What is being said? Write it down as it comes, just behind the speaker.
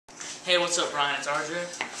Hey, what's up, Ryan? It's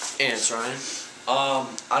RJ. And it's Ryan.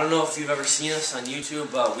 I don't know if you've ever seen us on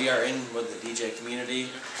YouTube, but we are in with the DJ community,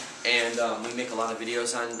 and we make a lot of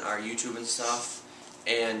videos on our YouTube and stuff,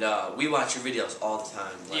 and we watch your videos all the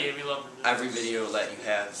time. Like, yeah, we love your videos. Every video that you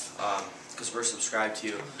have, because we're subscribed to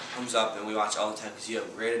you, comes up, and we watch all the time because you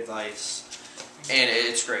have great advice, and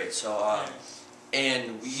it's great. So,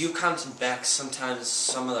 and you comment back sometimes,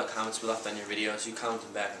 some of the comments we left on your videos, you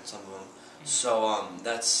comment back on some of them. So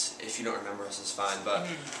that's, if you don't remember us, it's fine. But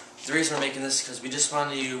the reason we're making this is because we just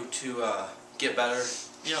wanted you to get better.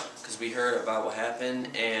 Yep. Because we heard about what happened,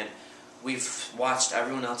 and we've watched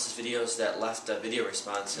everyone else's videos that left a video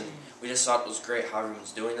response, and we just thought it was great how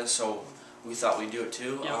everyone's doing this. So we thought we'd do it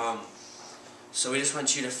too. Yep. So we just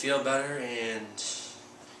want you to feel better, and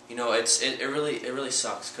you know, it really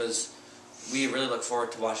sucks because we really look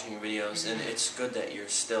forward to watching your videos, and it's good that you're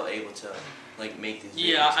still able to like make these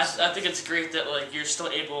videos. Yeah, I think it's great that like you're still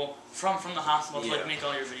able from the hospital to like make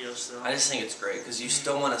all your videos still. I just think it's great because you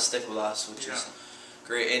still want to stick with us, which is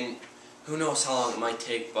great. And who knows how long it might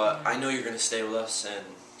take, but I know you're gonna stay with us and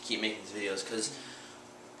keep making these videos because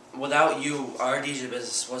without you, our DJ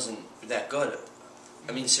business wasn't that good.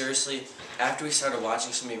 I mean, seriously, after we started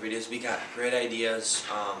watching so many videos, we got great ideas,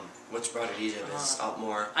 which brought our DJ business out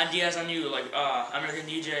more. Ideas on you, like American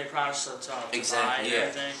DJ products to exactly, buy and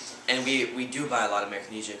everything. And we do buy a lot of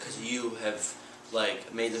American DJ because you have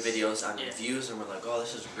like made the videos on your views, and we're like, oh,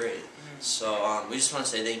 this is great. So we just want to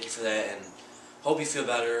say thank you for that, and hope you feel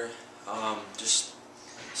better. Just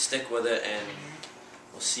stick with it, and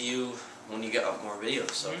we'll see you when you get up more videos.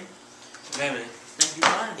 So, okay, man. Thank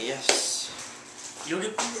you, Ryan. Yes. You'll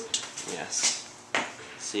get through it. Yes.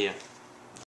 See ya.